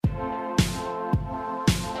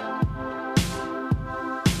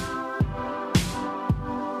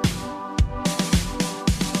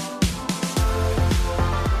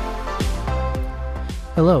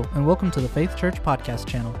Hello, and welcome to the Faith Church podcast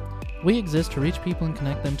channel. We exist to reach people and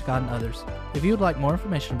connect them to God and others. If you would like more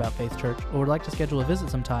information about Faith Church or would like to schedule a visit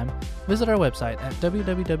sometime, visit our website at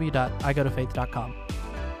www.igotofaith.com.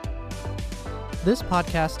 This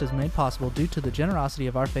podcast is made possible due to the generosity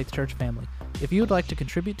of our Faith Church family. If you would like to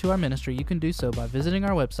contribute to our ministry, you can do so by visiting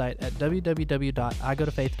our website at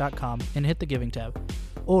www.igotofaith.com and hit the Giving tab.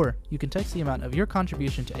 Or you can text the amount of your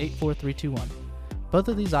contribution to 84321. Both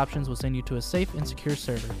of these options will send you to a safe and secure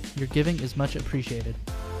server. Your giving is much appreciated.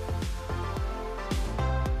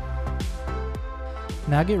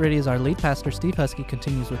 Now get ready as our lead pastor, Steve Husky,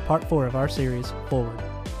 continues with part 4 of our series, Forward.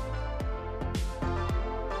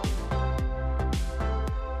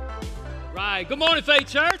 Right. Good morning, Faith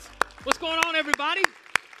Church. What's going on, everybody?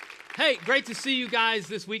 Hey, great to see you guys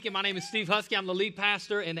this weekend. My name is Steve Husky. I'm the lead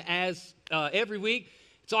pastor, and as every week,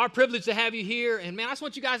 it's our privilege to have you here. And man, I just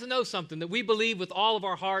want you guys to know something, that we believe with all of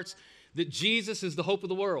our hearts that Jesus is the hope of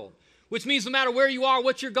the world, which means no matter where you are,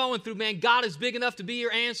 what you're going through, man, God is big enough to be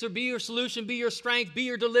your answer, be your solution, be your strength, be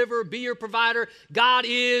your deliverer, be your provider. God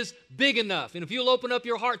is big enough. And if you'll open up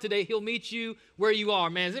your heart today, he'll meet you where you are,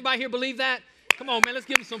 man. Does anybody here believe that? Come on, man, let's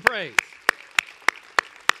give him some praise.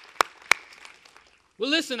 Well,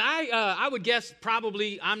 listen, I would guess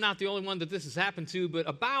probably I'm not the only one that this has happened to, but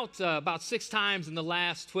about 6 times in the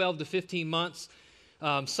last 12 to 15 months,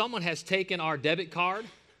 someone has taken our debit card,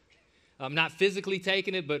 not physically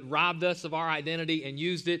taken it, but robbed us of our identity and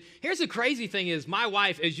used it. Here's the crazy thing is, my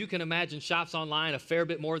wife, as you can imagine, shops online a fair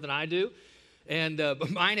bit more than I do, and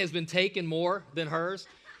mine has been taken more than hers.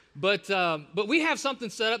 But we have something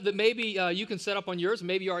set up that maybe you can set up on yours,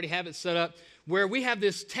 maybe you already have it set up, where we have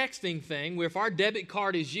this texting thing where if our debit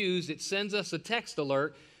card is used, it sends us a text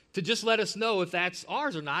alert to just let us know if that's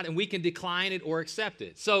ours or not, and we can decline it or accept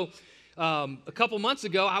it. So a couple months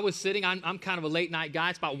ago, I was sitting, I'm kind of a late night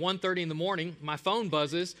guy, it's about 1:30 in the morning, my phone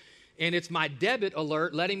buzzes, and it's my debit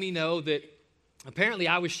alert letting me know that apparently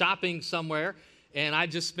I was shopping somewhere, and I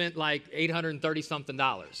just spent like $830-something.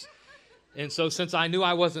 And so since I knew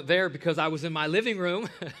I wasn't there because I was in my living room,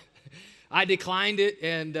 I declined it,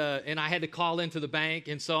 and I had to call into the bank.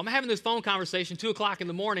 And so I'm having this phone conversation, 2 o'clock in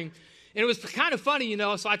the morning, and it was kind of funny, you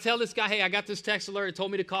know. So I tell this guy, hey, I got this text alert. It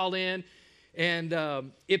told me to call in, and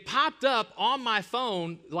it popped up on my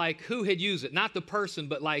phone like who had used it. Not the person,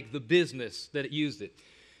 but like the business that it used it.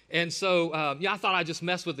 And so, I thought I'd just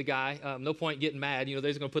mess with the guy. No point getting mad. You know,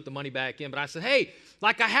 they're just going to put the money back in. But I said, hey,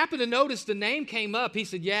 like I happened to notice the name came up. He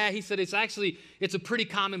said, yeah. He said, it's a pretty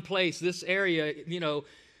common place. This area, you know,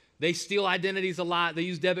 they steal identities a lot. They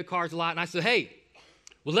use debit cards a lot. And I said, hey,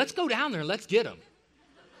 well, let's go down there and let's get them.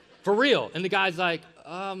 For real. And the guy's like,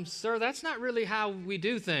 sir, that's not really how we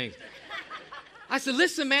do things. I said,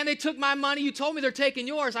 listen, man, they took my money. You told me they're taking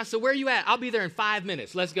yours. I said, where are you at? I'll be there in 5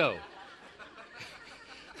 minutes. Let's go.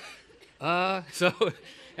 So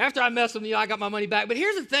after I messed with them, I got my money back. But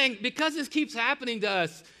here's the thing, because this keeps happening to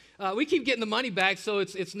us, we keep getting the money back, so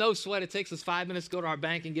it's no sweat. It takes us 5 minutes to go to our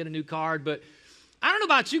bank and get a new card. But I don't know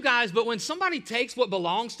about you guys, but when somebody takes what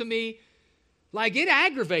belongs to me, like it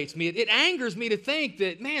aggravates me. It angers me to think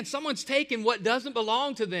that, man, someone's taking what doesn't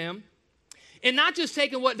belong to them, and not just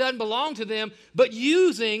taking what doesn't belong to them, but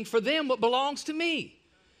using for them what belongs to me.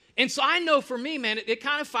 And so I know for me, man, it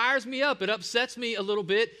kind of fires me up. It upsets me a little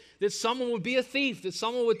bit that someone would be a thief, that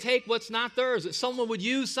someone would take what's not theirs, that someone would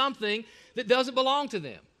use something that doesn't belong to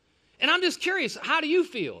them. And I'm just curious, how do you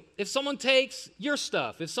feel if someone takes your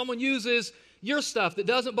stuff, if someone uses your stuff that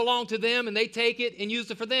doesn't belong to them and they take it and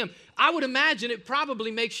use it for them? I would imagine it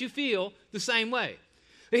probably makes you feel the same way.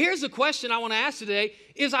 But here's the question I want to ask today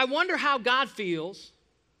is I wonder how God feels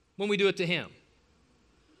when we do it to him.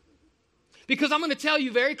 Because I'm going to tell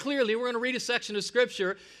you very clearly, we're going to read a section of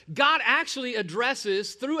Scripture, God actually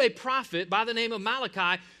addresses through a prophet by the name of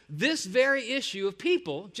Malachi this very issue of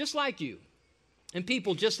people just like you and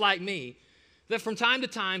people just like me that from time to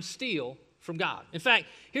time steal from God. In fact,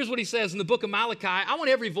 here's what he says in the book of Malachi. I want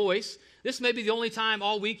every voice. This may be the only time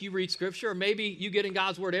all week you read Scripture, or maybe you get in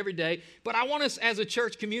God's Word every day, but I want us as a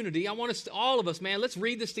church community, I want us, all of us, man, let's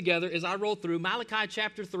read this together as I roll through Malachi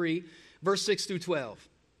chapter 3, verse 6 through 12.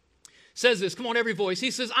 Says this, come on, every voice.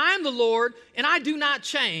 He says, I am the Lord, and I do not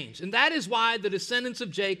change, and that is why the descendants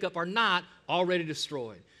of Jacob are not already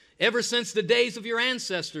destroyed. Ever since the days of your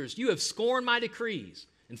ancestors, you have scorned my decrees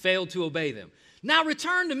and failed to obey them. Now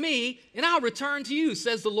return to me, and I'll return to you,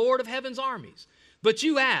 says the Lord of heaven's armies. But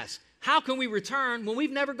you ask, how can we return when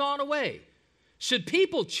we've never gone away? Should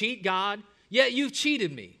people cheat God? Yet you've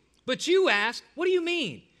cheated me. But you ask, what do you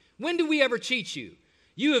mean? When do we ever cheat you?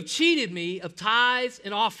 You have cheated me of tithes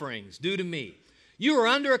and offerings due to me. You are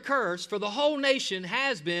under a curse, for the whole nation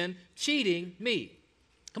has been cheating me.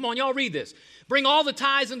 Come on, y'all read this. Bring all the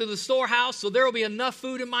tithes into the storehouse, so there will be enough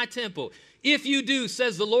food in my temple. If you do,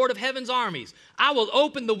 says the Lord of heaven's armies, I will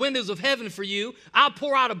open the windows of heaven for you. I'll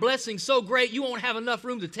pour out a blessing so great you won't have enough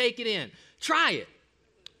room to take it in. Try it.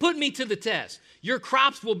 Put me to the test. Your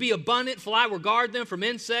crops will be abundant, for I will guard them from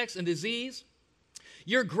insects and disease.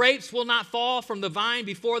 Your grapes will not fall from the vine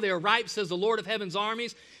before they are ripe, says the Lord of heaven's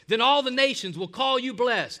armies. Then all the nations will call you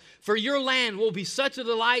blessed, for your land will be such a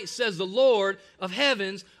delight, says the Lord of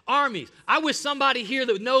heaven's armies. I wish somebody here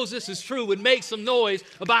that knows this is true would make some noise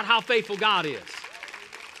about how faithful God is.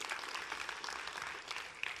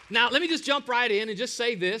 Now, let me just jump right in and just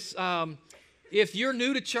say this. If you're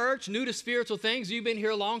new to church, new to spiritual things, you've been here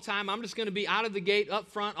a long time, I'm just going to be out of the gate,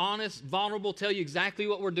 upfront, honest, vulnerable, tell you exactly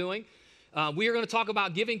what we're doing. We are going to talk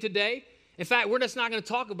about giving today. In fact, we're just not going to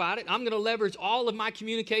talk about it. I'm going to leverage all of my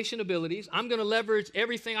communication abilities. I'm going to leverage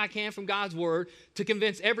everything I can from God's word to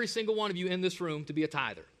convince every single one of you in this room to be a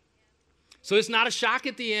tither. So it's not a shock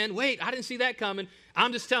at the end. Wait, I didn't see that coming.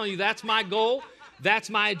 I'm just telling you that's my goal. That's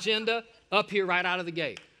my agenda up here right out of the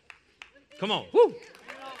gate. Come on. Woo.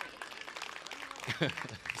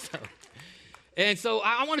 So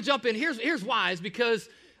I want to jump in. Here's why. Is because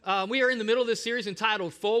we are in the middle of this series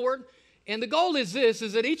entitled Forward. And the goal is this,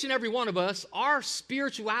 is that each and every one of us, our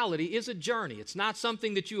spirituality is a journey. It's not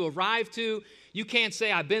something that you arrive to. You can't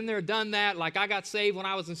say, I've been there, done that, like I got saved when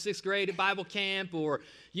I was in 6th grade at Bible camp, or,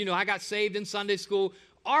 I got saved in Sunday school.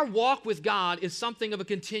 Our walk with God is something of a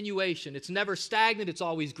continuation. It's never stagnant. It's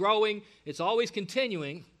always growing. It's always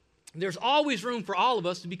continuing. There's always room for all of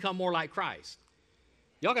us to become more like Christ.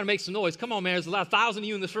 Y'all got to make some noise. Come on, man. There's about 1,000 of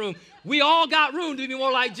you in this room. We all got room to be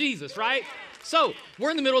more like Jesus, right? So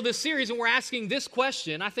we're in the middle of this series, and we're asking this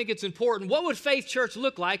question. I think it's important. What would Faith Church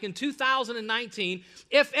look like in 2019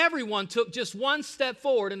 if everyone took just one step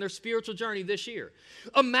forward in their spiritual journey this year?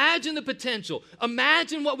 Imagine the potential.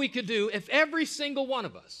 Imagine what we could do if every single one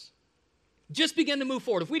of us just began to move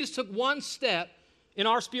forward. If we just took one step in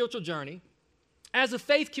our spiritual journey as a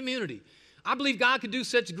faith community. I believe God could do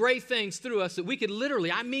such great things through us that we could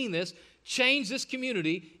literally, I mean this, change this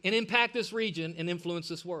community and impact this region and influence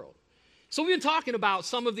this world. So we've been talking about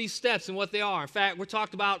some of these steps and what they are. In fact, we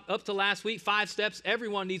talked about up to last week, 5 steps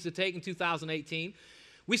everyone needs to take in 2018.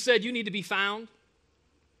 We said you need to be found,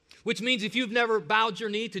 which means if you've never bowed your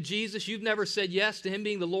knee to Jesus, you've never said yes to Him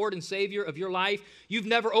being the Lord and Savior of your life, you've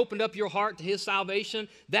never opened up your heart to His salvation,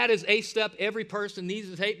 that is a step every person needs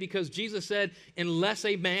to take, because Jesus said, unless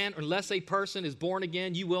a man or unless a person is born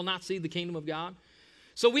again, you will not see the kingdom of God.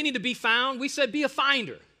 So we need to be found. We said be a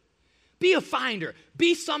finder. Be a finder.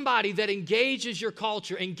 Be somebody that engages your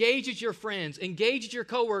culture, engages your friends, engages your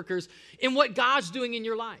coworkers in what God's doing in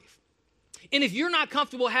your life. And if you're not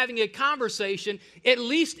comfortable having a conversation, at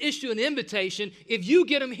least issue an invitation. If you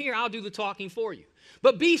get them here, I'll do the talking for you.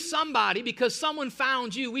 But be somebody because someone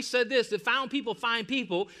found you. We said this, that found people find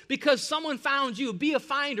people. Because someone found you, be a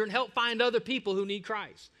finder and help find other people who need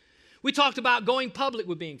Christ. We talked about going public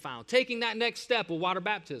with being found, taking that next step with water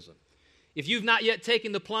baptism. If you've not yet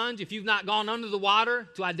taken the plunge, if you've not gone under the water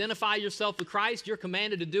to identify yourself with Christ, you're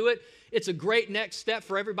commanded to do it. It's a great next step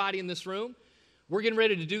for everybody in this room. We're getting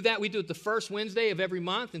ready to do that. We do it the first Wednesday of every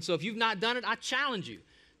month. And so if you've not done it, I challenge you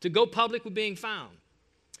to go public with being found.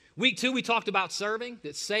 Week 2, we talked about serving,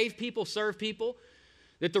 that save people, serve people.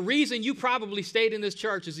 That the reason you probably stayed in this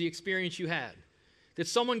church is the experience you had. That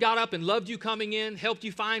someone got up and loved you coming in, helped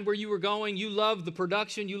you find where you were going. You loved the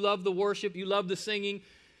production. You loved the worship. You loved the singing.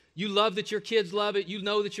 You love that your kids love it. You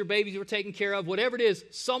know that your babies were taken care of. Whatever it is,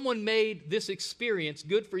 someone made this experience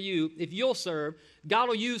good for you. If you'll serve, God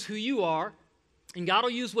will use who you are, and God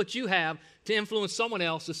will use what you have to influence someone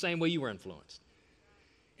else the same way you were influenced.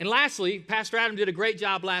 And lastly, Pastor Adam did a great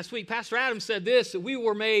job last week. Pastor Adam said this, that we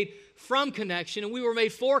were made from connection, and we were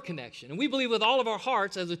made for connection. And we believe with all of our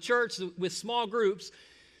hearts as a church with small groups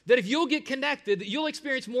that if you'll get connected, that you'll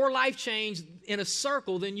experience more life change in a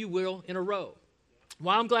circle than you will in a row.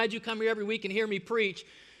 Well, I'm glad you come here every week and hear me preach.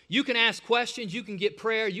 You can ask questions, you can get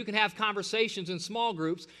prayer, you can have conversations in small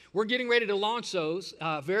groups. We're getting ready to launch those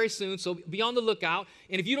very soon, so be on the lookout.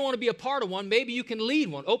 And if you don't want to be a part of one, maybe you can lead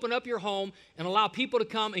one. Open up your home and allow people to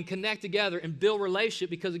come and connect together and build relationship,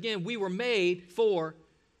 because, again, we were made for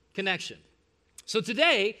connection. So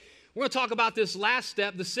today, we're going to talk about this last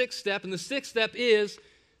step, the 6th step, and the 6th step is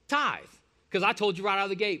tithe. Because I told you right out of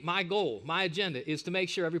the gate, my goal, my agenda is to make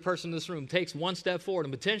sure every person in this room takes one step forward,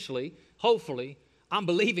 and potentially, hopefully, I'm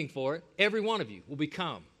believing for it, every one of you will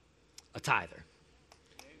become a tither.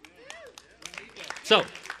 So,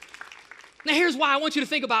 now here's why I want you to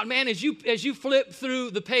think about, man, as you flip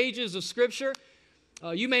through the pages of Scripture,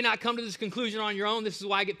 You may not come to this conclusion on your own. This is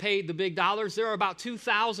why I get paid the big dollars. There are about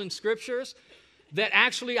 2,000 scriptures that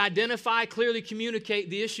actually identify, clearly communicate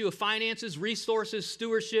the issue of finances, resources,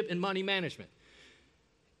 stewardship, and money management.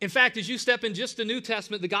 In fact, as you step in just the New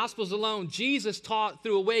Testament, the Gospels alone, Jesus taught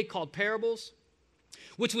through a way called parables,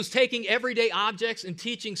 which was taking everyday objects and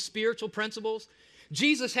teaching spiritual principles.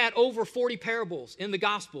 Jesus had over 40 parables in the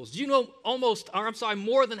Gospels. Do you know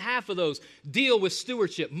more than half of those deal with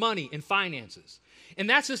stewardship, money, and finances? And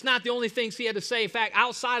that's just not the only things he had to say. In fact,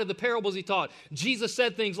 outside of the parables he taught, Jesus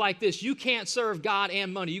said things like this: you can't serve God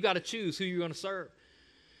and money. You got to choose who you're going to serve.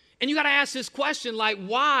 And you got to ask this question, like,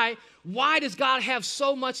 why does God have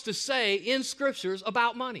so much to say in scriptures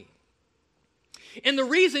about money? And the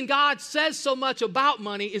reason God says so much about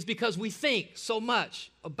money is because we think so much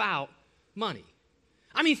about money.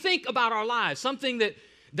 I mean, think about our lives. Something that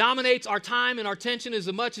dominates our time and our attention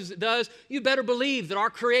as much as it does, you better believe that our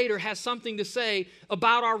Creator has something to say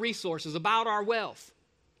about our resources, about our wealth.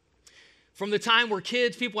 From the time we're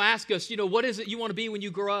kids, people ask us, what is it you want to be when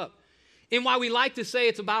you grow up? And while we like to say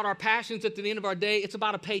it's about our passions at the end of our day, it's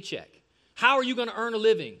about a paycheck. How are you going to earn a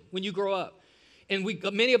living when you grow up? And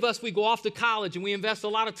many of us, we go off to college and we invest a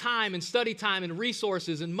lot of time and study time and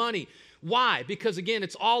resources and money. Why? Because again,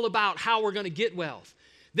 it's all about how we're going to get wealth.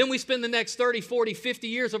 Then we spend the next 30, 40, 50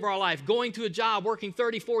 years of our life going to a job, working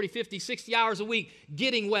 30, 40, 50, 60 hours a week,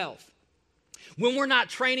 getting wealth. When we're not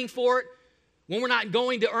training for it, when we're not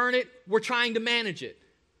going to earn it, we're trying to manage it.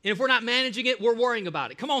 And if we're not managing it, we're worrying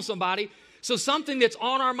about it. Come on, somebody. So something that's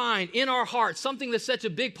on our mind, in our heart, something that's such a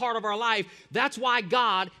big part of our life, that's why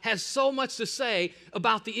God has so much to say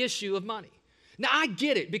about the issue of money. Now, I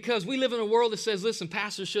get it, because we live in a world that says, listen,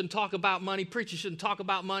 pastors shouldn't talk about money, preachers shouldn't talk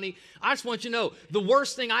about money. I just want you to know, the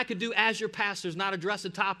worst thing I could do as your pastor is not address a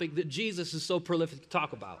topic that Jesus is so prolific to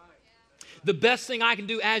talk about. The best thing I can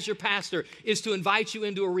do as your pastor is to invite you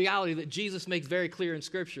into a reality that Jesus makes very clear in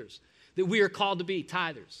scriptures, that we are called to be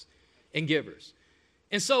tithers and givers.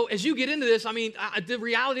 And so as you get into this, the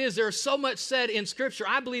reality is there is so much said in Scripture.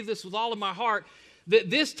 I believe this with all of my heart, that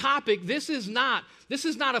this topic, this is not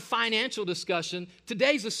a financial discussion.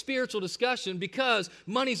 Today's a spiritual discussion, because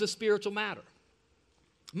money's a spiritual matter.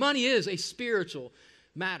 Money is a spiritual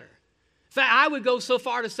matter. In fact, I would go so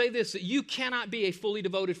far to say this, that you cannot be a fully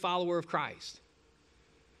devoted follower of Christ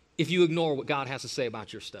if you ignore what God has to say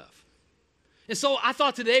about your stuff. And so I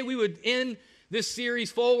thought today we would end this series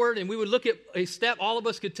forward, and we would look at a step all of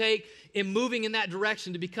us could take in moving in that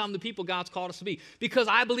direction to become the people God's called us to be. Because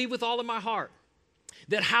I believe with all of my heart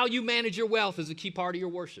that how you manage your wealth is a key part of your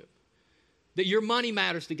worship. That your money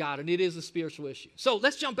matters to God, and it is a spiritual issue. So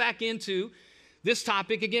let's jump back into this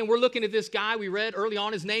topic. Again, we're looking at this guy we read early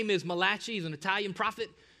on. His name is Malachi. He's an Italian prophet.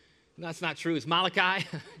 No, that's not true. It's Malachi.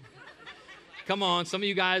 Come on, some of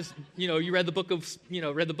you guys, you read the book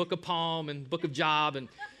of Palm and book of Job, and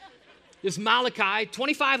this Malachi,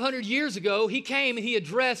 2,500 years ago, he came and he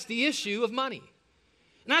addressed the issue of money.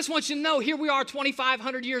 And I just want you to know, here we are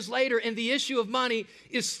 2,500 years later, and the issue of money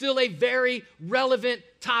is still a very relevant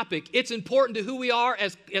topic. It's important to who we are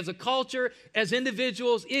as a culture, as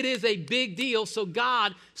individuals. It is a big deal. So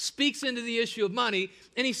God speaks into the issue of money,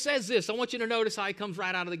 and he says this. I want you to notice how he comes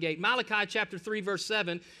right out of the gate. Malachi chapter 3, verse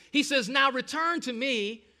 7, he says, "Now return to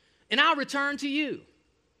me, and I'll return to you."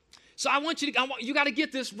 So you got to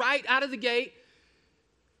get this right out of the gate,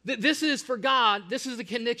 that this is for God, this is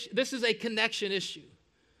a connection issue.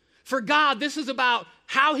 For God, this is about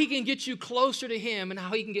how he can get you closer to him and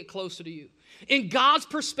how he can get closer to you. In God's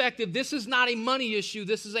perspective, this is not a money issue,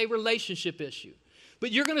 this is a relationship issue.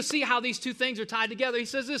 But you're going to see how these two things are tied together. He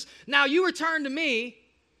says this, "Now you return to me,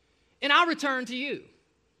 and I'll return to you,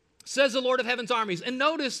 says the Lord of heaven's armies." And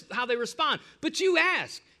notice how they respond. But you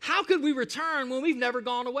ask, how could we return when we've never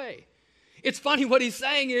gone away? It's funny, what he's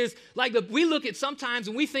saying is, we look at sometimes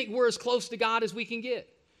and we think we're as close to God as we can get.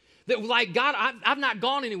 That like, God, I've not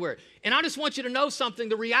gone anywhere. And I just want you to know something.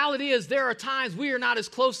 The reality is there are times we are not as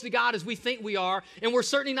close to God as we think we are, and we're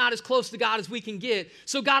certainly not as close to God as we can get.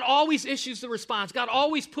 So God always issues the response. God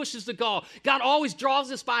always pushes the call. God always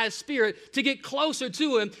draws us by his Spirit to get closer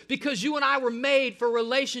to him, because you and I were made for a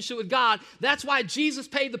relationship with God. That's why Jesus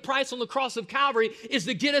paid the price on the cross of Calvary, is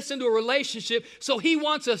to get us into a relationship. So he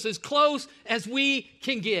wants us as close as we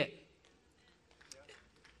can get.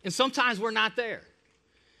 And sometimes we're not there.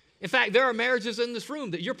 In fact, there are marriages in this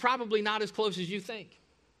room that you're probably not as close as you think.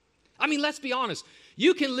 Let's be honest.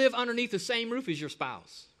 You can live underneath the same roof as your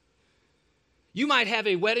spouse. You might have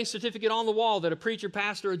a wedding certificate on the wall that a preacher,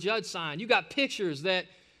 pastor, or judge signed. You got pictures that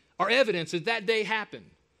are evidence that that day happened.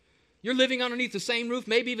 You're living underneath the same roof,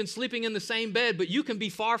 maybe even sleeping in the same bed, but you can be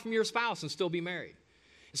far from your spouse and still be married.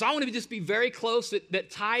 So I want to just be very close that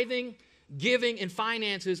tithing, giving, and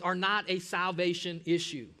finances are not a salvation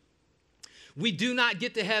issue. We do not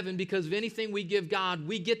get to heaven because of anything we give God.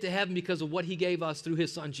 We get to heaven because of what he gave us through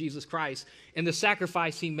his son, Jesus Christ, and the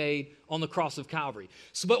sacrifice he made on the cross of Calvary.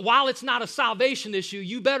 So, but while it's not a salvation issue,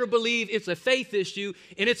 you better believe it's a faith issue,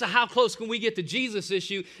 and it's a how close can we get to Jesus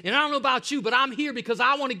issue. And I don't know about you, but I'm here because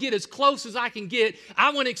I want to get as close as I can get.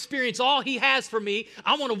 I want to experience all he has for me.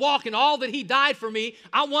 I want to walk in all that he died for me.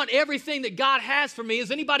 I want everything that God has for me.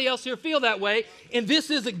 Does anybody else here feel that way? And this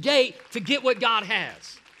is a gate to get what God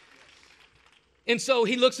has. And so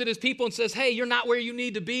he looks at his people and says, hey, you're not where you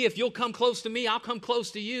need to be. If you'll come close to me, I'll come close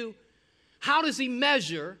to you. How does he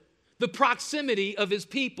measure the proximity of his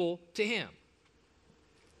people to him?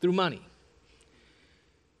 Through money.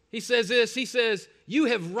 He says this, he says, you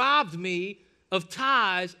have robbed me of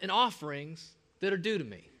tithes and offerings that are due to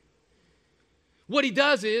me. What he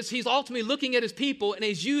does is he's ultimately looking at his people and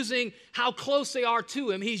he's using how close they are to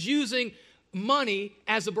him. He's using money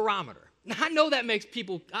as a barometer. Now, I know it makes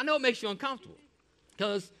you uncomfortable.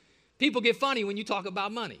 Because people get funny when you talk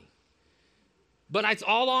about money. But it's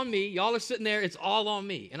all on me. Y'all are sitting there, it's all on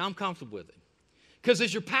me, and I'm comfortable with it. Because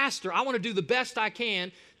as your pastor, I want to do the best I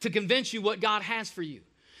can to convince you what God has for you.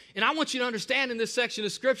 And I want you to understand in this section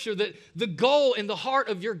of Scripture that the goal and the heart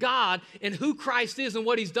of your God and who Christ is and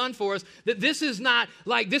what he's done for us, that this is not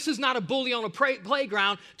a bully on a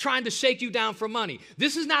playground trying to shake you down for money.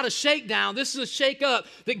 This is not a shakedown. This is a shake up,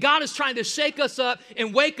 that God is trying to shake us up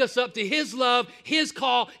and wake us up to his love, his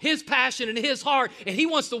call, his passion, and his heart. And he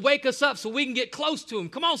wants to wake us up so we can get close to him.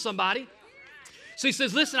 Come on, somebody. So he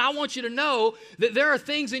says, listen, I want you to know that there are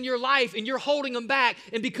things in your life and you're holding them back.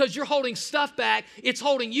 And because you're holding stuff back, it's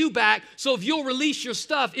holding you back. So if you'll release your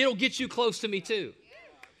stuff, it'll get you close to me too.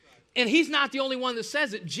 And he's not the only one that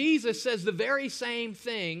says it. Jesus says the very same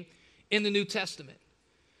thing in the New Testament.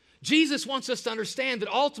 Jesus wants us to understand that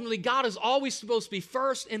ultimately God is always supposed to be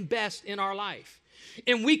first and best in our life.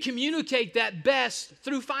 And we communicate that best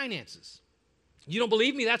through finances. You don't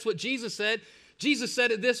believe me? That's what Jesus said. Jesus said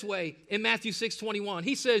it this way in Matthew 6:21.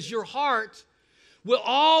 He says, your heart will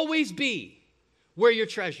always be where your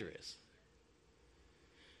treasure is.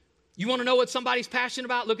 You want to know what somebody's passionate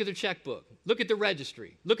about? Look at their checkbook. Look at their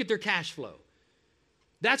registry. Look at their cash flow.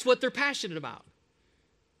 That's what they're passionate about.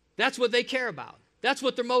 That's what they care about. That's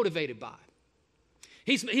what they're motivated by.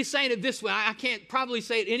 He's saying it this way. I can't probably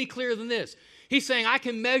say it any clearer than this. He's saying, I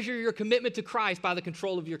can measure your commitment to Christ by the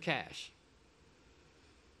control of your cash.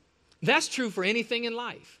 That's true for anything in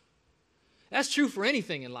life. That's true for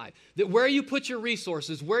anything in life. That where you put your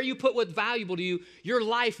resources, where you put what's valuable to you, your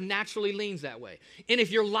life naturally leans that way. And if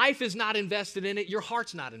your life is not invested in it, your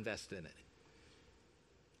heart's not invested in it.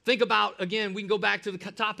 Think about, again, we can go back to the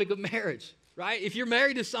topic of marriage, right? If you're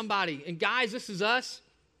married to somebody, and guys, this is us.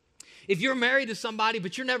 If you're married to somebody,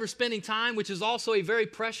 but you're never spending time, which is also a very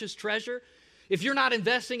precious treasure, if you're not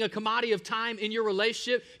investing a commodity of time in your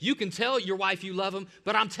relationship, you can tell your wife you love them,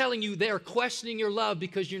 but I'm telling you, they're questioning your love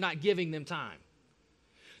because you're not giving them time.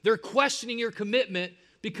 They're questioning your commitment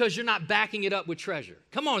because you're not backing it up with treasure.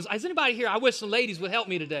 Come on, is anybody here? I wish some ladies would help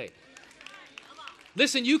me today.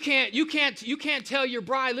 Listen, you can't tell your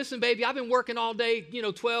bride, listen, baby, I've been working all day,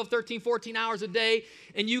 12, 13, 14 hours a day,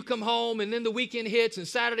 and you come home, and then the weekend hits, and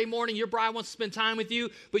Saturday morning, your bride wants to spend time with you,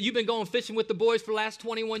 but you've been going fishing with the boys for the last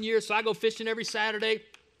 21 years, so I go fishing every Saturday,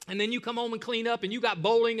 and then you come home and clean up, and you got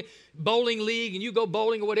bowling league, and you go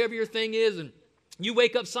bowling or whatever your thing is, and you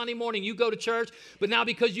wake up Sunday morning, you go to church, but now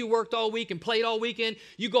because you worked all week and played all weekend,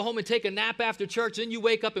 you go home and take a nap after church, then you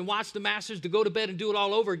wake up and watch the Masters to go to bed and do it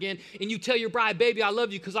all over again, and you tell your bride, baby, I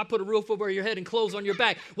love you because I put a roof over your head and clothes on your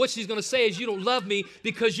back. What she's going to say is, you don't love me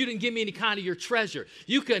because you didn't give me any kind of your treasure.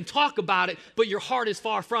 You can talk about it, but your heart is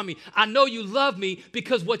far from me. I know you love me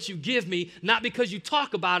because what you give me, not because you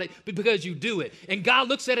talk about it, but because you do it. And God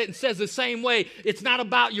looks at it and says the same way, it's not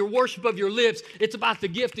about your worship of your lips, it's about the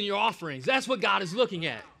gift and your offerings. That's what God is looking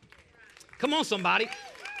at. Come on, somebody.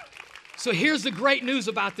 So here's the great news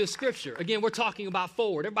about this scripture. Again, we're talking about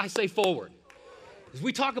forward. Everybody say forward. As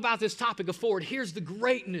we talk about this topic of forward, here's the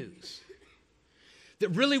great news. That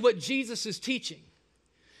really what Jesus is teaching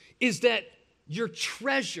is that your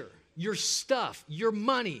treasure, your stuff, your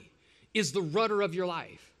money is the rudder of your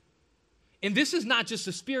life. And this is not just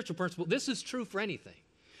a spiritual principle. This is true for anything.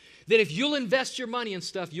 That if you'll invest your money in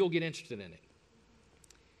stuff, you'll get interested in it.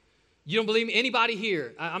 You don't believe me? Anybody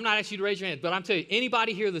here, I'm not asking you to raise your hand, but I'm telling you,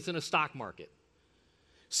 anybody here that's in a stock market,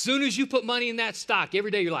 soon as you put money in that stock, every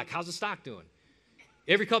day you're like, how's the stock doing?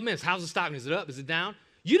 Every couple minutes, how's the stock? Is it up? Is it down?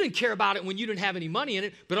 You didn't care about it when you didn't have any money in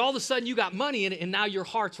it, but all of a sudden you got money in it, and now your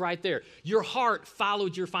heart's right there. Your heart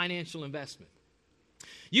followed your financial investment.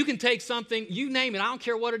 You can take something, you name it, I don't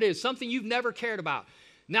care what it is, something you've never cared about.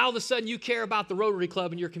 Now all of a sudden you care about the Rotary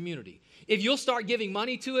Club in your community. If you'll start giving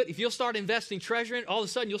money to it, if you'll start investing treasure in it, all of a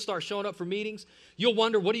sudden you'll start showing up for meetings. You'll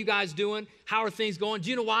wonder, what are you guys doing? How are things going? Do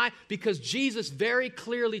you know why? Because Jesus very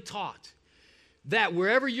clearly taught that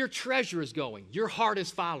wherever your treasure is going, your heart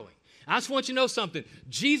is following. I just want you to know something.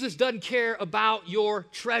 Jesus doesn't care about your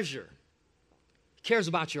treasure. He cares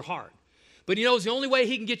about your heart. But he knows the only way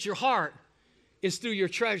he can get your heart is through your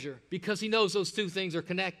treasure, because he knows those two things are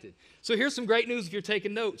connected. So here's some great news if you're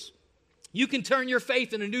taking notes. You can turn your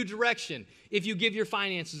faith in a new direction if you give your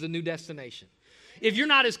finances a new destination. If you're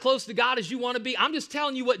not as close to God as you want to be, I'm just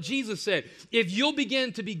telling you what Jesus said. If you'll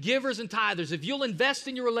begin to be givers and tithers, if you'll invest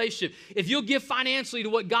in your relationship, if you'll give financially to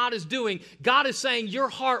what God is doing, God is saying your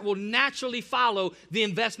heart will naturally follow the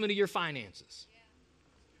investment of your finances.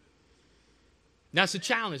 That's a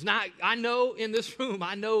challenge. Now, I know in this room,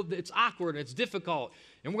 I know that it's awkward and it's difficult,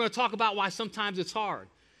 and we're going to talk about why sometimes it's hard.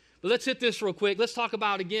 But let's hit this real quick. Let's talk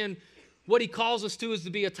about, again, what he calls us to is to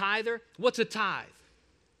be a tither. What's a tithe?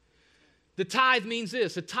 The tithe means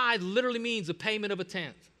this. A tithe literally means a payment of a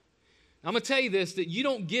tenth. Now, I'm going to tell you this, that you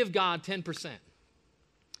don't give God 10%.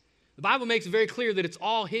 The Bible makes it very clear that it's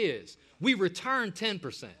all his. We return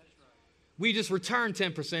 10%. We just return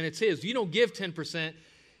 10%. It's his. You don't give 10%.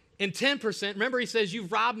 And 10%, remember he says,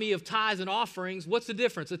 you've robbed me of tithes and offerings. What's the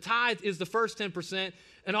difference? A tithe is the first 10%.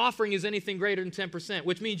 An offering is anything greater than 10%,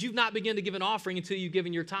 which means you've not begun to give an offering until you've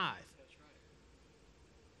given your tithe.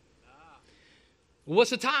 Well,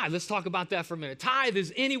 what's a tithe? Let's talk about that for a minute. Tithe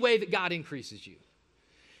is any way that God increases you.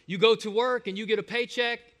 You go to work and you get a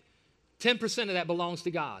paycheck, 10% of that belongs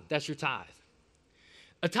to God. That's your tithe.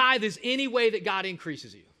 A tithe is any way that God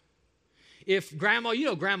increases you. If grandma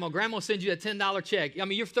sends you a $10 check. I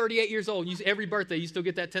mean, you're 38 years old. Every birthday, you still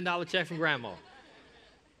get that $10 check from grandma.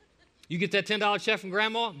 You get that $10 check from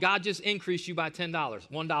grandma, God just increased you by $10.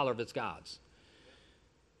 $1 of it's God's.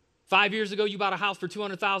 5 years ago, you bought a house for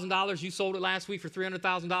 $200,000. You sold it last week for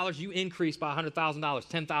 $300,000. You increased by $100,000.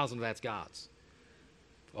 $10,000 of that's God's.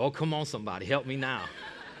 Oh, come on, somebody. Help me now.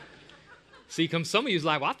 See, some of you is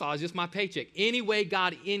like, well, I thought it was just my paycheck. Any way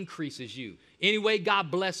God increases you, any way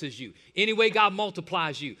God blesses you, any way God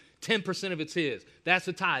multiplies you, 10% of it's his. That's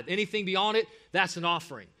a tithe. Anything beyond it, that's an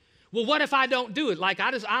offering. Well, what if I don't do it? Like,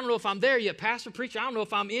 I don't know if I'm there yet. Pastor, preacher, I don't know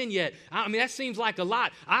if I'm in yet. I mean, that seems like a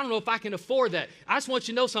lot. I don't know if I can afford that. I just want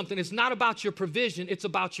you to know something. It's not about your provision. It's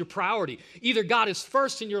about your priority. Either God is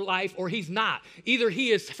first in your life or he's not. Either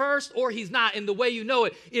he is first or he's not. And the way you know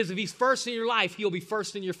it is if he's first in your life, he'll be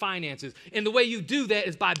first in your finances. And the way you do that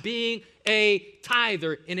is by being a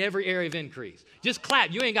tither in every area of increase. Just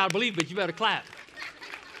clap. You ain't got to believe it, but you better clap.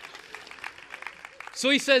 So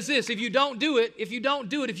he says this, if you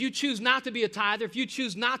choose not to be a tither, if you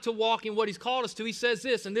choose not to walk in what he's called us to, he says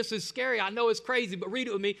this, and this is scary. I know it's crazy, but read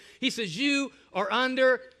it with me. He says, you are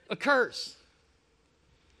under a curse.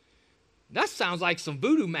 That sounds like some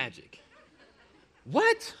voodoo magic.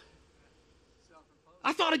 What?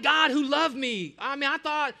 I thought a God who loved me. I mean, I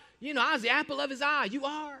thought, I was the apple of his eye. You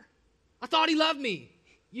are. I thought he loved me.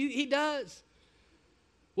 He does.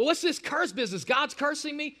 Well, what's this curse business? God's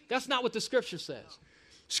cursing me? That's not what the scripture says.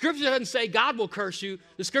 Scripture doesn't say God will curse you.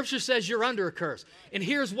 The scripture says you're under a curse. And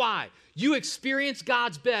here's why. You experience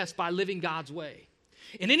God's best by living God's way.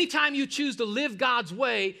 And anytime you choose to live God's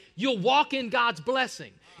way, you'll walk in God's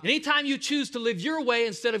blessing. And anytime you choose to live your way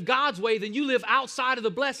instead of God's way, then you live outside of the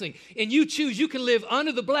blessing. And you choose, you can live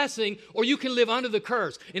under the blessing or you can live under the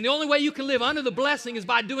curse. And the only way you can live under the blessing is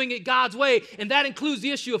by doing it God's way. And that includes the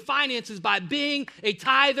issue of finances by being a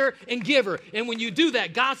tither and giver. And when you do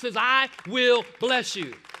that, God says, I will bless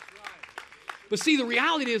you. But see, the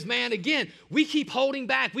reality is, man, again, we keep holding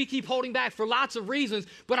back. We keep holding back for lots of reasons.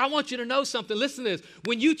 But I want you to know something. Listen to this.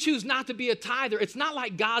 When you choose not to be a tither, it's not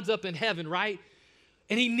like God's up in heaven, right?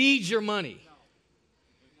 And he needs your money.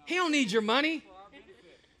 He don't need your money.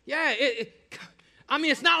 Yeah,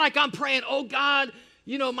 it's not like I'm praying, oh God,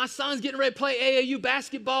 my son's getting ready to play AAU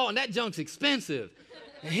basketball and that junk's expensive.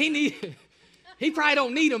 And he probably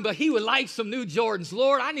don't need them, but he would like some new Jordans.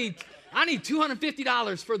 Lord, I need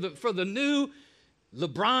 $250 for the new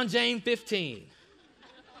LeBron James 15.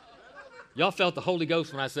 Y'all felt the Holy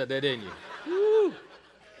Ghost when I said that, didn't you? Woo.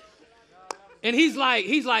 And he's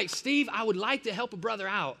like, Steve, I would like to help a brother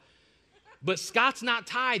out, but Scott's not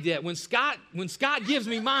tied yet. When Scott gives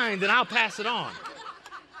me mine, then I'll pass it on.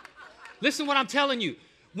 Listen what I'm telling you.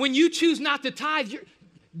 When you choose not to tithe,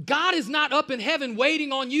 God is not up in heaven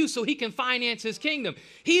waiting on you so he can finance his kingdom.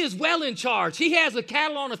 He is well in charge. He has the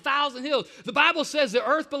cattle on 1,000 hills. The Bible says the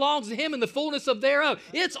earth belongs to him and the fullness of thereof.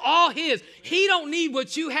 It's all his. He don't need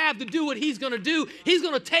what you have to do what he's going to do. He's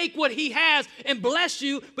going to take what he has and bless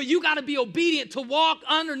you, but you got to be obedient to walk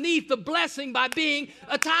underneath the blessing by being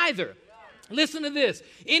a tither. Listen to this.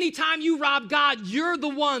 Anytime you rob God, you're the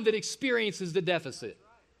one that experiences the deficit.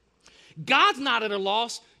 God's not at a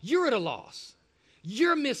loss. You're at a loss.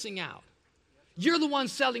 You're missing out. You're the one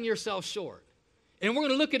selling yourself short. And we're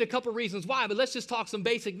going to look at a couple reasons why, but let's just talk some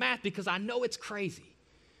basic math because I know it's crazy.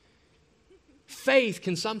 Faith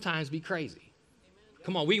can sometimes be crazy.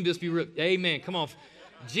 Come on, we can just be real. Amen. Come on.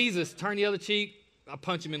 Jesus, turn the other cheek. I'll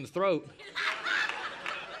punch him in the throat.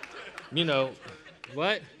 You know,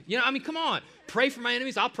 what? You know, I mean, come on. Pray for my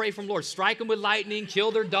enemies. I'll pray for them, Lord. Strike them with lightning.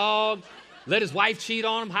 Kill their dog. Let his wife cheat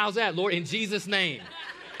on him. How's that, Lord? In Jesus' name.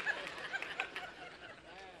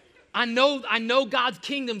 I know God's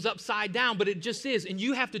kingdom's upside down, but it just is. And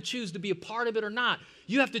you have to choose to be a part of it or not.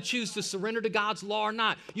 You have to choose to surrender to God's law or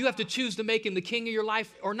not. You have to choose to make him the king of your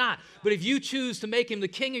life or not. But if you choose to make him the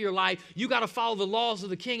king of your life, you got to follow the laws of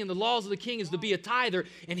the king. And the laws of the king is to be a tither.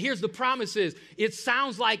 And here's the promise is, it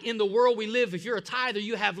sounds like in the world we live, if you're a tither,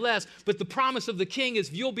 you have less. But the promise of the king is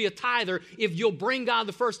if you'll be a tither, if you'll bring God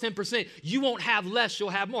the first 10%, you won't have less, you'll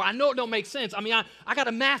have more. I know it don't make sense. I mean, I got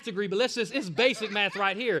a math degree, but it's basic math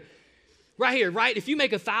right here. Right here, right? If you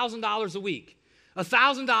make $1,000 a week,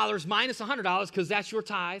 $1,000 minus $100, because that's your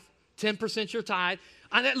tithe, 10% your tithe,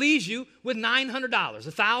 and that leaves you with $900.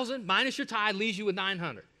 1,000 minus your tithe leaves you with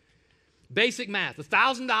 $900. Basic math,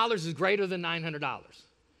 $1,000 is greater than $900.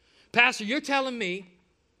 Pastor, you're telling me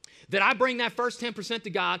that I bring that first 10% to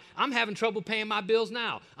God, I'm having trouble paying my bills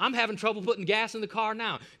now. I'm having trouble putting gas in the car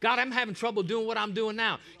now. God, I'm having trouble doing what I'm doing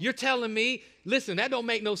now. You're telling me, listen, that don't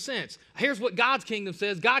make no sense. Here's what God's kingdom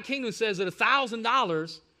says. God's kingdom says that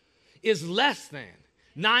 $1,000 is less than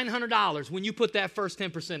 $900 when you put that first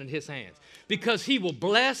 10% in his hands, because he will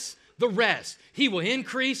bless the rest. He will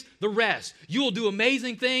increase the rest. You will do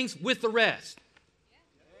amazing things with the rest.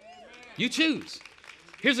 You choose.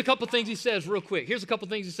 Here's a couple things he says real quick. Here's a couple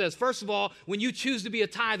things he says. First of all, when you choose to be a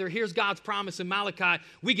tither, here's God's promise in Malachi.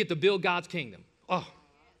 We get to build God's kingdom. Oh.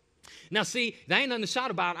 Now, see, there ain't nothing to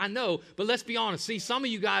shout about, I know, but let's be honest. See, some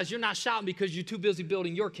of you guys, you're not shouting because you're too busy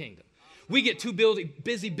building your kingdom. We get too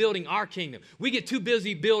busy building our kingdom. We get too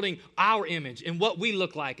busy building our image and what we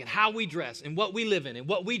look like and how we dress and what we live in and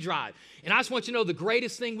what we drive. And I just want you to know the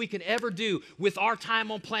greatest thing we can ever do with our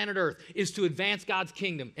time on planet Earth is to advance God's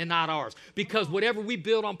kingdom and not ours. Because whatever we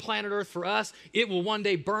build on planet Earth for us, it will one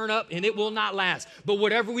day burn up and it will not last. But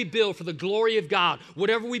whatever we build for the glory of God,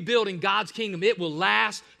 whatever we build in God's kingdom, it will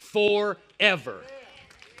last forever.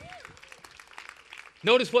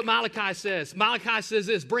 Notice what Malachi says. Malachi says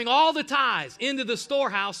this: bring all the tithes into the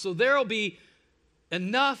storehouse so there will be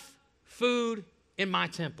enough food in my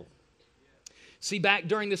temple. See, back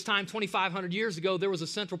during this time, 2,500 years ago, there was a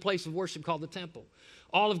central place of worship called the temple.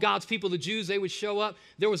 All of God's people, the Jews, they would show up.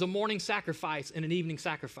 There was a morning sacrifice and an evening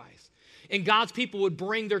sacrifice. And God's people would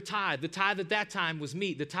bring their tithe. The tithe at that time was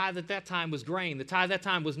meat. The tithe at that time was grain. The tithe at that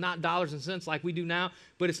time was not dollars and cents like we do now,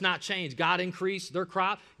 but it's not changed. God increased their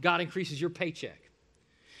crop. God increases your paycheck.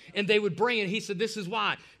 And they would bring it. He said, this is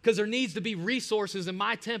why. Because there needs to be resources in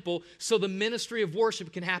my temple so the ministry of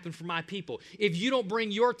worship can happen for my people. If you don't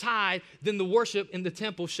bring your tithe, then the worship in the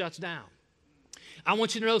temple shuts down. I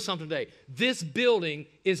want you to know something today. This building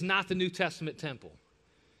is not the New Testament temple.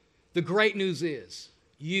 The great news is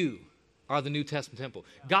you are the New Testament temple.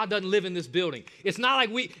 God doesn't live in this building. It's not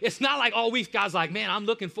like all week guys like, man, I'm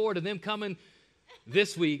looking forward to them coming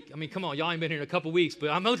this week. I mean, come on, y'all ain't been here in a couple weeks, but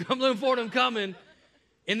I'm looking forward to them coming.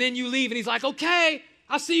 And then you leave and he's like, okay,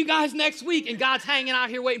 I'll see you guys next week. And God's hanging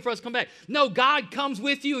out here waiting for us to come back. No, God comes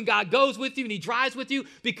with you and God goes with you and he drives with you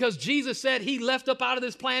because Jesus said he left up out of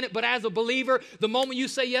this planet. But as a believer, the moment you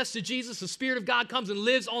say yes to Jesus, the Spirit of God comes and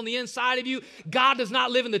lives on the inside of you. God does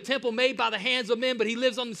not live in the temple made by the hands of men, but he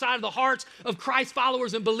lives on the side of the hearts of Christ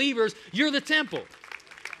followers and believers. You're the temple.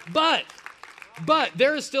 But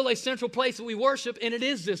there is still a central place that we worship, and it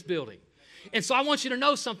is this building. And so I want you to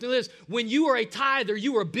know something like this. When you are a tither,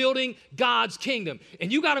 you are building God's kingdom.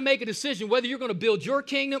 And you got to make a decision whether you're going to build your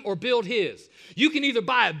kingdom or build his. You can either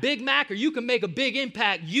buy a Big Mac or you can make a big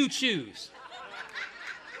impact. You choose.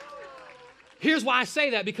 Here's why I say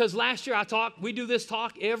that, because last year we do this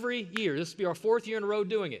talk every year. This will be our 4th year in a row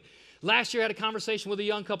doing it. Last year I had a conversation with a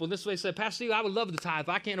young couple. And this is what they said: Pastor Steve, I would love the tithe,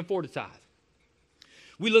 but I can't afford the tithe.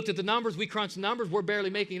 We looked at the numbers. We crunched the numbers. We're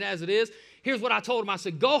barely making it as it is. Here's what I told them. I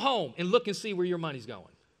said, go home and look and see where your money's going.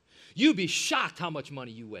 You'd be shocked how much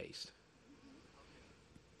money you waste.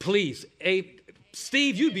 Please.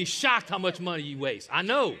 Steve, you'd be shocked how much money you waste. I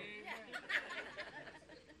know.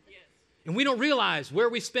 And we don't realize where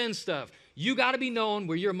we spend stuff. You got to be knowing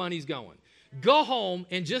where your money's going. Go home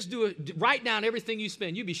and just write down everything you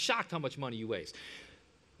spend. You'd be shocked how much money you waste.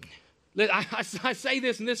 I say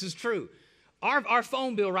this, and this is true. Our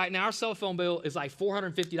phone bill right now, our cell phone bill is like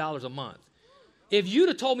 $450 a month. If you'd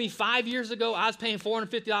have told me 5 years ago I was paying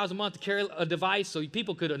 $450 a month to carry a device so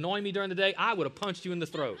people could annoy me during the day, I would have punched you in the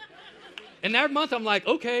throat. And every month I'm like,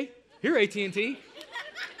 okay, here AT&T.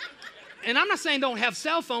 And I'm not saying don't have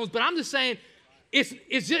cell phones, but I'm just saying if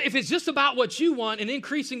it's just about what you want and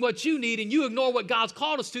increasing what you need and you ignore what God's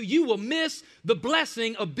called us to, you will miss the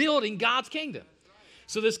blessing of building God's kingdom.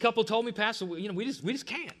 So this couple told me, Pastor, we just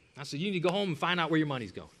can't. I said, you need to go home and find out where your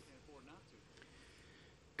money's going.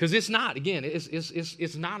 Because it's not, again,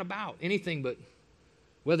 it's not about anything but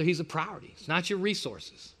whether he's a priority. It's not your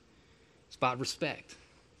resources. It's about respect.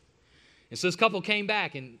 And so this couple came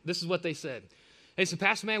back, and this is what they said. They said,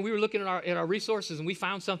 Pastor, man, we were looking at our resources, and we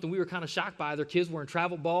found something we were kind of shocked by. Their kids were in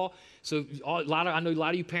travel ball. So I know a lot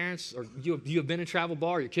of you parents, or you have been in travel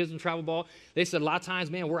ball, or your kids in travel ball. They said a lot of times,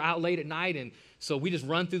 man, we're out late at night, and so we just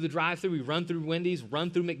run through the drive-thru. We run through Wendy's, run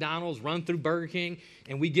through McDonald's, run through Burger King,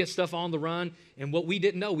 and we get stuff on the run. And what we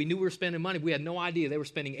didn't know, we knew we were spending money. We had no idea they were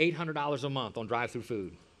spending $800 a month on drive-through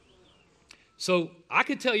food. So I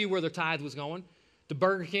could tell you where their tithe was going, to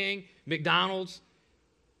Burger King, McDonald's.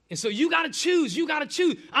 And so you got to choose. You got to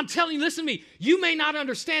choose. I'm telling you, listen to me. You may not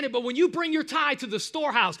understand it, but when you bring your tithe to the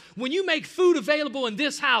storehouse, when you make food available in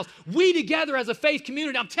this house, we together as a faith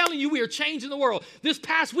community, I'm telling you, we are changing the world. This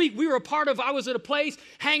past week, I was at a place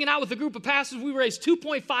hanging out with a group of pastors. We raised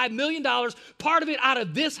 $2.5 million, part of it out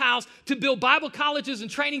of this house, to build Bible colleges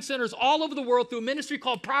and training centers all over the world through a ministry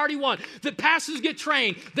called Priority One. The pastors get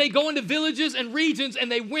trained. They go into villages and regions,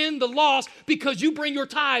 and they win the lost because you bring your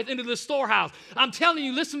tithe into the storehouse. I'm telling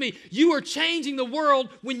you, listen to me, you are changing the world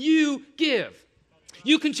when you give.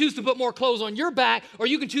 You can choose to put more clothes on your back, or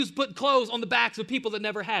you can choose to put clothes on the backs of people that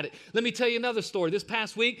never had it. Let me tell you another story. This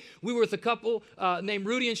past week, we were with a couple named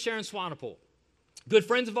Rudy and Sharon Swanepoel. Good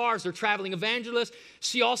friends of ours. They're traveling evangelists.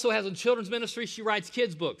 She also has a children's ministry. She writes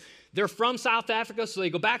kids' books. They're from South Africa, so they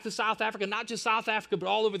go back to South Africa, not just South Africa, but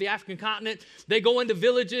all over the African continent. They go into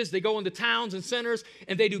villages, they go into towns and centers,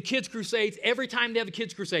 and they do kids' crusades every time they have a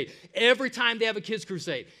kids' crusade. Every time they have a kids'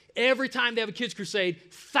 crusade. Every time they have a kids' crusade,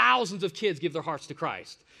 thousands of kids give their hearts to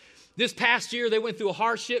Christ. This past year, they went through a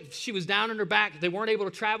hardship. She was down on her back. They weren't able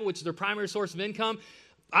to travel, which is their primary source of income.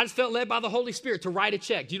 I just felt led by the Holy Spirit to write a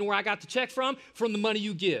check. Do you know where I got the check from? From the money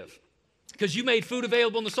you give. Because you made food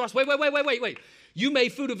available in the storehouse. Wait. You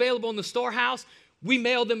made food available in the storehouse. We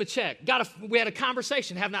mailed them a check. We had a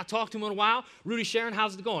conversation. Have not talked to them in a while. Rudy, Sharon,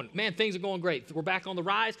 how's it going? Man, things are going great. We're back on the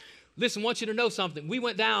rise. Listen, I want you to know something. We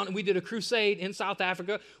went down and we did a crusade in South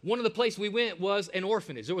Africa. One of the places we went was an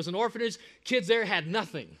orphanage. There was an orphanage. Kids there had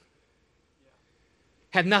nothing.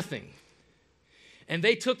 Had nothing. And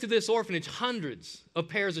they took to this orphanage hundreds of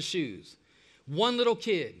pairs of shoes. One little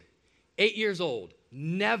kid, 8 years old,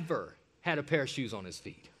 never had a pair of shoes on his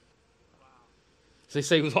feet. So they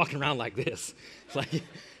say he was walking around like this. It's like, you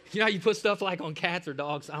know how you put stuff like on cats or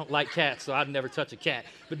dogs? I don't like cats, so I'd never touch a cat.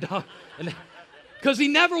 But dog, because he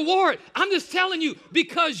never wore it. I'm just telling you,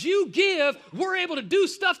 because you give, we're able to do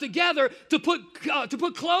stuff together to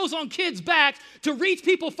put clothes on kids' backs, to reach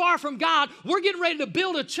people far from God. We're getting ready to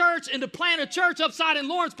build a church and to plant a church upside in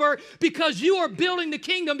Lawrenceburg because you are building the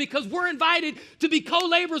kingdom, because we're invited to be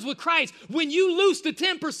co-laborers with Christ. When you lose the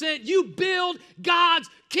 10%, you build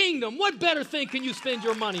God's kingdom. What better thing can you spend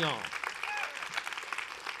your money on?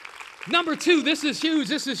 Number two, this is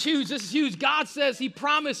huge. God says, he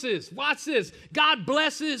promises. Watch this. God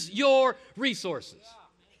blesses your resources.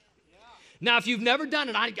 Now, if you've never done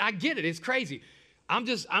it, I get it. It's crazy. I'm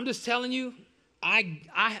just telling you,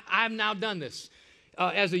 I've now done this.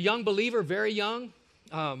 As a young believer, very young,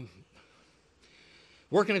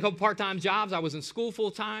 working a couple part-time jobs. I was in school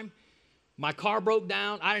full-time. My car broke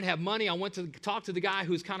down. I didn't have money. I went to talk to the guy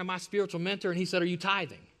who's kind of my spiritual mentor, and he said, are you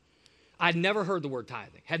tithing? I'd never heard the word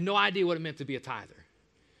tithing. Had no idea what it meant to be a tither.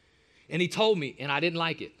 And he told me, and I didn't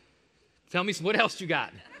like it. Tell me what else you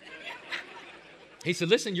got. He said,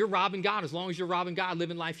 listen, you're robbing God. As long as you're robbing God,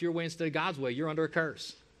 living life your way instead of God's way, you're under a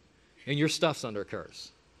curse. And your stuff's under a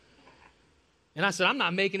curse. And I said, I'm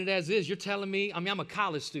not making it as is. You're telling me, I'm a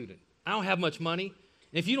college student. I don't have much money.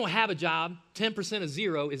 And if you don't have a job, 10% of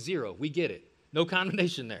zero is zero. We get it. No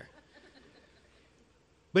condemnation there.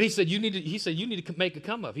 But he said, you need to make a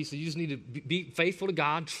come up. He said, you just need to be faithful to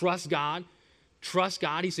God, trust God, trust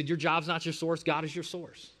God. He said, your job's not your source, God is your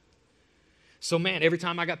source. So man, every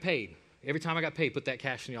time I got paid, Every time I got paid, put that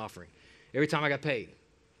cash in the offering. Every time I got paid.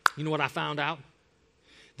 You know what I found out?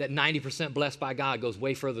 That 90% blessed by God goes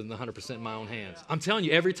way further than the 100% in my own hands. I'm telling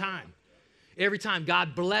you, every time. Every time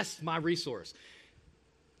God blessed my resource.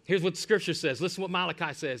 Here's what the scripture says. Listen to what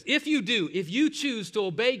Malachi says. If you choose to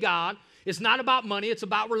obey God, it's not about money, it's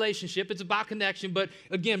about relationship, it's about connection, but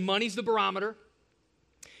again, money's the barometer.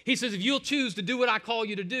 He says, if you'll choose to do what I call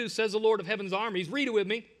you to do, says the Lord of heaven's armies, read it with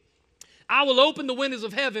me. I will open the windows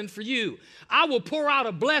of heaven for you. I will pour out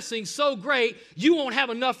a blessing so great, you won't have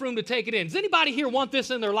enough room to take it in. Does anybody here want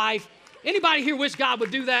this in their life? Anybody here wish God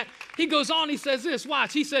would do that? He goes on, he says this,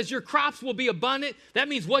 watch. He says, your crops will be abundant. That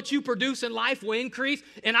means what you produce in life will increase,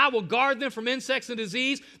 and I will guard them from insects and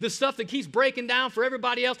disease, the stuff that keeps breaking down for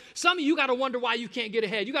everybody else. Some of you got to wonder why you can't get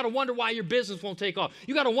ahead. You got to wonder why your business won't take off.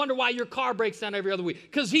 You got to wonder why your car breaks down every other week.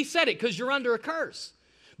 Because he said it, because you're under a curse.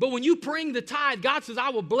 But when you bring the tithe, God says, I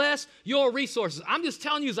will bless your resources. I'm just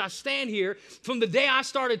telling you as I stand here, from the day I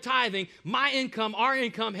started tithing, my income, our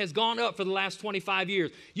income has gone up for the last 25 years.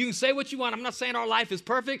 You can say what you want. I'm not saying our life is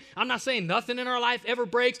perfect. I'm not saying nothing in our life ever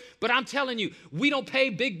breaks. But I'm telling you, we don't pay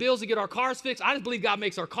big bills to get our cars fixed. I just believe God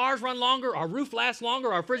makes our cars run longer, our roof last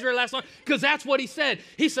longer, our refrigerator last longer, because that's what he said.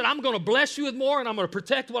 He said, I'm going to bless you with more, and I'm going to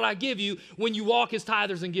protect what I give you when you walk as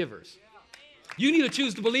tithers and givers. You need to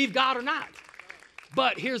choose to believe God or not.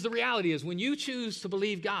 But here's the reality is when you choose to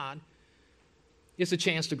believe God, it's a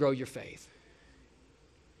chance to grow your faith.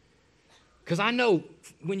 Because I know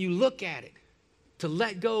when you look at it, to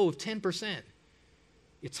let go of 10%,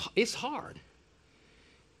 it's hard.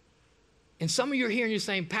 And some of you are here and you're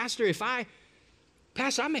saying, Pastor, I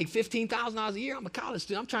make $15,000 a year. I'm a college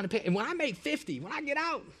student. I'm trying to pay. And when I make $50,000, when I get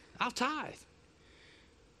out, I'll tithe.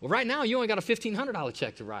 Well, right now, you only got a $1,500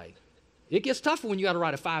 check to write. It gets tougher when you got to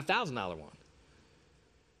write a $5,000 one.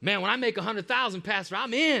 Man, when I make $100,000, Pastor,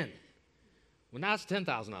 I'm in. Well, now it's a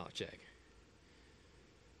 $10,000 check.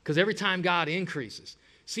 Because every time God increases.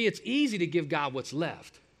 See, it's easy to give God what's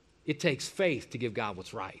left. It takes faith to give God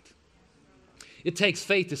what's right. It takes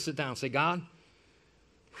faith to sit down and say, God,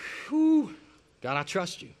 God, I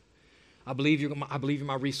trust you. I believe you're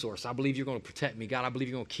my resource. I believe you're going to protect me. God, I believe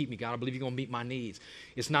you're going to keep me. God, I believe you're going to meet my needs.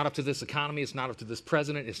 It's not up to this economy. It's not up to this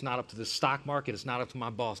president. It's not up to this stock market. It's not up to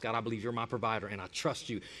my boss. God, I believe you're my provider, and I trust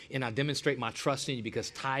you, and I demonstrate my trust in you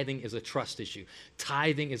because tithing is a trust issue.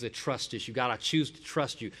 Tithing is a trust issue. God, I choose to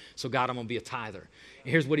trust you, so God, I'm going to be a tither.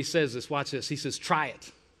 And here's what he says. Watch this. He says, try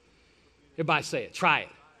it. Everybody say it. Try it.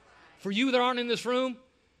 For you that aren't in this room,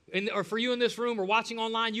 or for you in this room or watching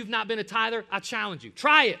online, you've not been a tither, I challenge you.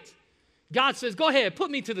 Try it. God says, go ahead, put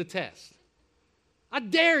me to the test. I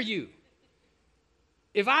dare you.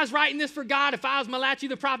 If I was writing this for God, if I was Malachi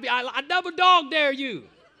the prophet, I double dog dare you.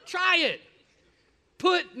 Try it.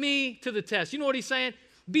 Put me to the test. You know what he's saying?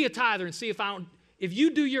 Be a tither and see if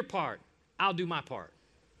you do your part, I'll do my part.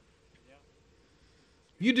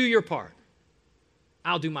 You do your part,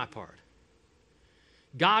 I'll do my part.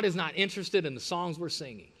 God is not interested in the songs we're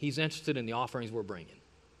singing. He's interested in the offerings we're bringing.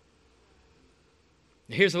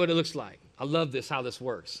 Here's what it looks like. I love this, how this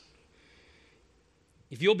works.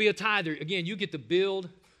 If you'll be a tither, again, you get to build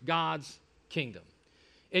God's kingdom.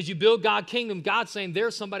 As you build God's kingdom, God's saying,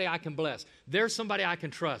 there's somebody I can bless. There's somebody I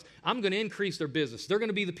can trust. I'm going to increase their business. They're going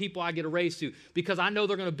to be the people I get a raise to because I know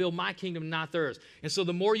they're going to build my kingdom, not theirs. And so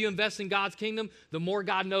the more you invest in God's kingdom, the more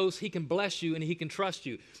God knows he can bless you and he can trust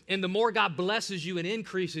you. And the more God blesses you and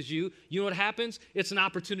increases you, you know what happens? It's an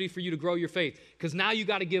opportunity for you to grow your faith because now you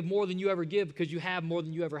got to give more than you ever give because you have more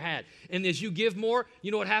than you ever had. And as you give more,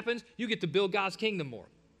 you know what happens? You get to build God's kingdom more.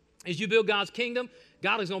 As you build God's kingdom,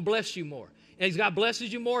 God is going to bless you more. And as God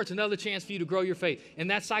blesses you more, it's another chance for you to grow your faith.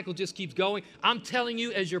 And that cycle just keeps going. I'm telling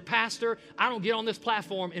you, as your pastor, I don't get on this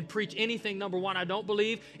platform and preach anything, number one, I don't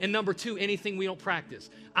believe, and number two, anything we don't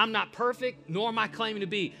practice. I'm not perfect, nor am I claiming to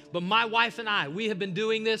be. But my wife and I, we have been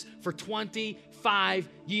doing this for 25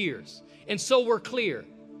 years. And so we're clear.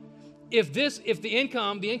 If the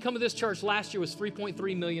income of this church last year was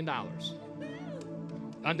 $3.3 million.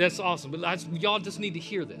 That's awesome. But y'all just need to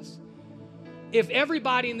hear this. If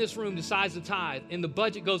everybody in this room decides to tithe and the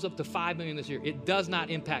budget goes up to $5 million this year, it does not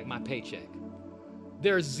impact my paycheck.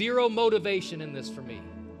 There's zero motivation in this for me.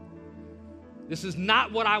 This is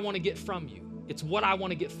not what I want to get from you. It's what I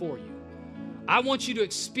want to get for you. I want you to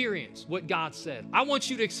experience what God said. I want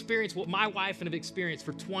you to experience what my wife and have experienced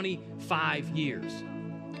for 25 years.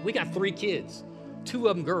 We got 3 kids, 2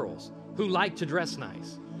 of them girls, who like to dress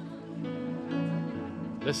nice.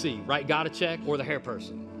 Let's see, write God a check or the hair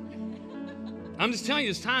person. I'm just telling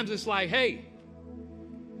you, there's times it's like, hey.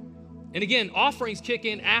 And again, offerings kick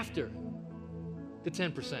in after the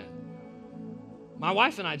 10%. My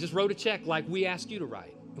wife and I just wrote a check like we asked you to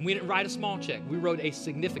write. And we didn't write a small check. We wrote a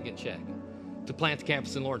significant check to plant the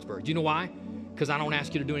campus in Lawrenceburg. Do you know why? Because I don't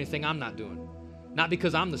ask you to do anything I'm not doing. Not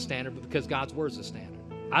because I'm the standard, but because God's word is the standard.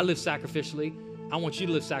 I live sacrificially. I want you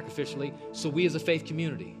to live sacrificially so we as a faith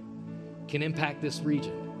community can impact this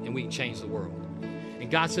region and we can change the world. And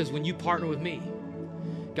God says, when you partner with me,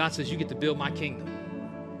 God says you get to build my kingdom.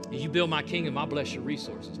 And you build my kingdom, I'll bless your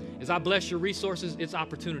resources. As I bless your resources, it's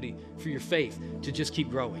opportunity for your faith to just keep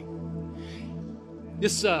growing.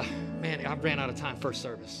 This, man, I ran out of time first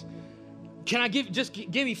service. Can I give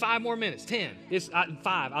me 5 more minutes? 10. It's 5.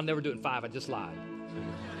 I'll never do it in 5. I just lied.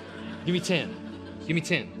 Give me 10. Give me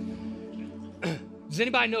 10. Does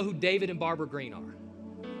anybody know who David and Barbara Green are?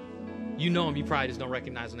 You know them. You probably just don't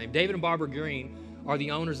recognize the name. David and Barbara Green are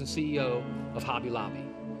the owners and CEO of Hobby Lobby.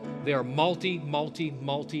 They are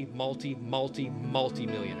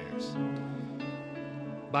multi-millionaires.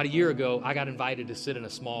 About a year ago, I got invited to sit in a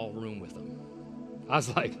small room with them. I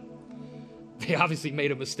was like, they obviously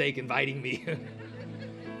made a mistake inviting me.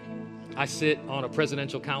 I sit on a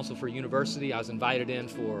presidential council for a university. I was invited in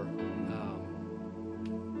for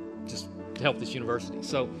just to help this university.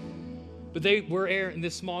 But they were in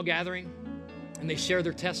this small gathering, and they share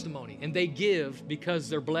their testimony. And they give because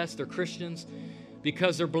they're blessed. They're Christians.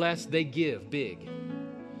 Because they're blessed, they give big.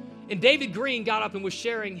 And David Green got up and was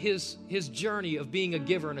sharing his journey of being a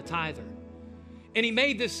giver and a tither. And he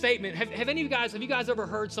made this statement. Have you guys ever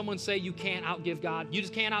heard someone say you can't outgive God? You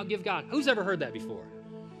just can't outgive God. Who's ever heard that before?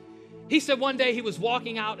 He said one day he was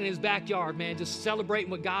walking out in his backyard, man, just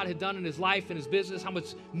celebrating what God had done in his life and his business, how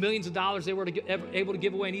much millions of dollars they were able to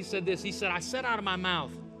give away. And he said this. He said, I said out of my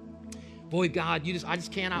mouth, boy, God, I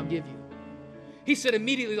just can't outgive you. He said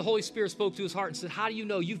immediately the Holy Spirit spoke to his heart and said, how do you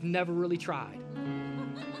know you've never really tried?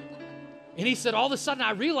 And he said, all of a sudden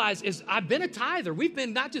I realized I've been a tither. We've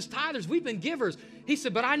been not just tithers, we've been givers. He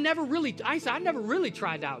said, but I never really tried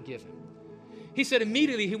to outgive him. He said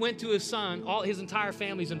immediately he went to his son. His entire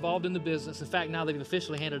family's involved in the business. In fact, now they've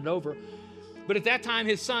officially handed it over. But at that time,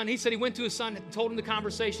 his son, he said he went to his son, told him the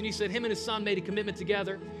conversation. He said him and his son made a commitment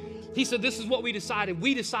together. He said, this is what we decided.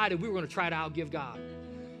 We decided we were going to try to outgive God.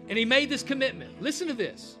 And he made this commitment. Listen to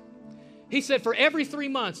this. He said for every 3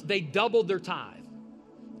 months, they doubled their tithe.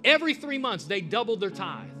 Every 3 months, they doubled their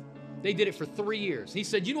tithe. They did it for 3 years. He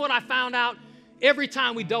said, you know what I found out? Every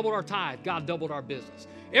time we doubled our tithe, God doubled our business.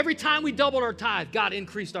 Every time we doubled our tithe, God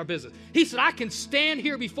increased our business. He said, I can stand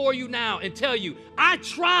here before you now and tell you, I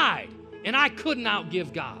tried and I couldn't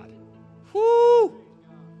outgive God. Whoo!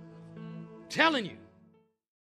 Telling you.